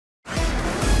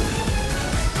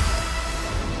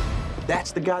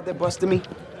That's the guy that busted me?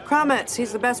 Krummitz,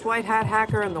 he's the best white hat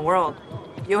hacker in the world.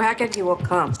 You hack it, he will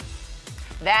come.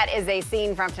 That is a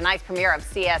scene from tonight's premiere of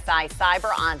CSI Cyber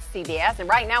on CBS. And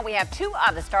right now we have two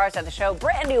of the stars of the show.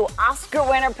 Brand new Oscar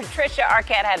winner Patricia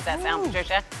Arquette. How does that sound,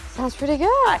 Patricia? Sounds pretty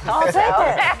good. I thought so.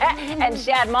 And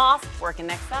Shad working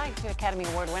next side to Academy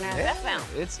Award winner. How does that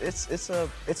sound?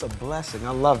 It's a blessing. I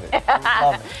love it.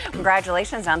 I love it.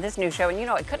 Congratulations on this new show. And you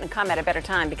know, it couldn't come at a better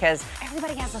time because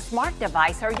everybody has a smart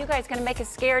device. Are you guys going to make us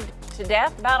scared to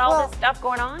death about all this stuff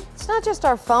going on? It's not just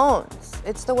our phones.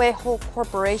 It's the way whole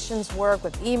corporations work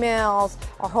with emails,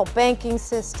 our whole banking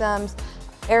systems.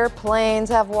 Airplanes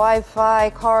have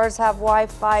Wi-Fi, cars have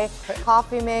Wi-Fi,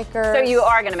 coffee makers. So you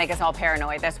are going to make us all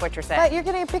paranoid. That's what you're saying. But you're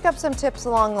going to pick up some tips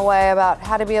along the way about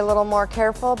how to be a little more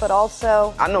careful, but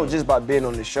also... I know just by being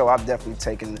on the show, I've definitely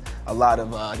taken a lot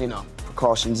of, you know,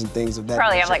 precautions and things of that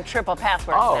Probably nature. have like triple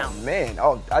passwords now. Oh, man.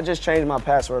 Oh, I just changed my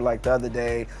password like the other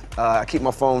day. I keep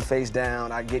my phone face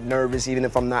down. I get nervous even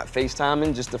if I'm not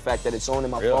FaceTiming. Just the fact that it's on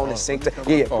and my phone is synced.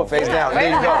 Yeah, put face down. There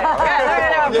you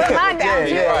go. Put mine down.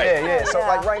 Yeah. So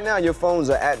like right now, your phones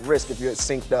are at risk if you're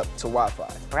synced up to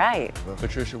Wi-Fi. Right.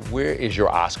 Patricia, where is your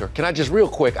Oscar? Can I just real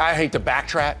quick, I hate to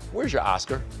backtrack. Where's your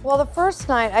Oscar? Well, the first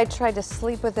night I tried to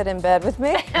sleep with it in bed with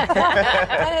me.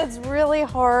 And it's really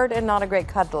hard and not a great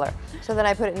cuddler. So then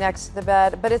I put it next to the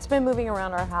bed, but it's been moving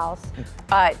around our house.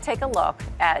 Take a look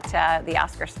at the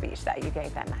Oscar speech that you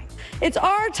gave that night. It's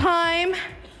our time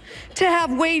to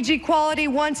have wage equality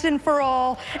once and for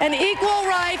all and equal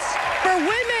rights for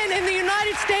women in the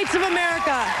United States of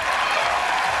America.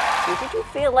 Did you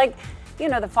feel like, you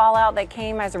know, the fallout that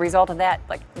came as a result of that,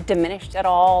 like, diminished at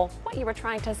all what you were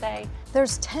trying to say?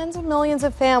 There's tens of millions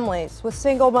of families with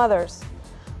single mothers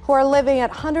who are living at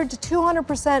 100 to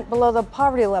 200% below the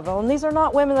poverty level. And these are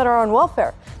not women that are on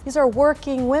welfare. These are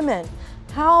working women.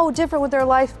 How different would their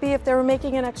life be if they were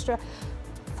making an extra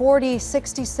 40,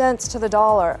 60 cents to the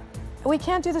dollar? We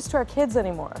can't do this to our kids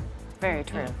anymore. Very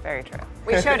true, very true.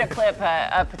 We showed a clip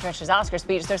of Patricia's Oscar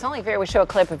speech. There's only fair we show a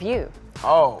clip of you.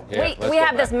 Oh. Yeah, we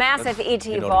have this massive ET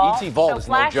you know, vault. the ET vault is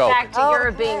no joke. Flashback to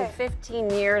your being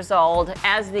 15 years old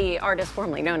as the artist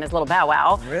formerly known as Little Bow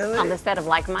Wow. Really? On the set of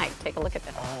Like Mike. Take a look at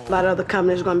this. A lot of other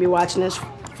companies are going to be watching this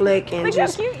flick and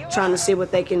just trying to see what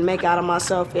they can make out of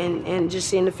myself and just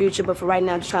see in the future. But for right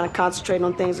now, just trying to concentrate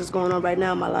on things that's going on right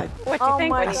now in my life. What do you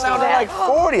think when I you saw sounded that? like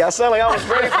 40. I sound like I was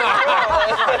ready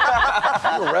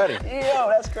for You were ready. Yo,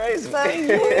 that's crazy.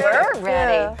 We're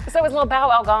ready. So is Little Bow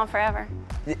Wow gone forever?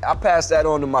 Yeah, I passed that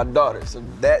on to my daughter. So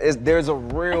there's a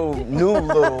real new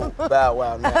Little Bow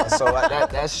Wow now. So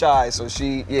that's Shy. So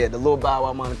the Little Bow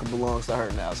Wow moniker belongs to her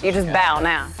now. So You just bow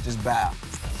now. Just bow.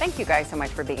 Thank you guys so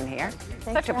much for being here.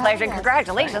 Thanks Such a for pleasure. having us.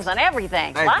 Congratulations on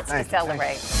everything. Thank you, Lots to thank you, thank you.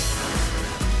 celebrate.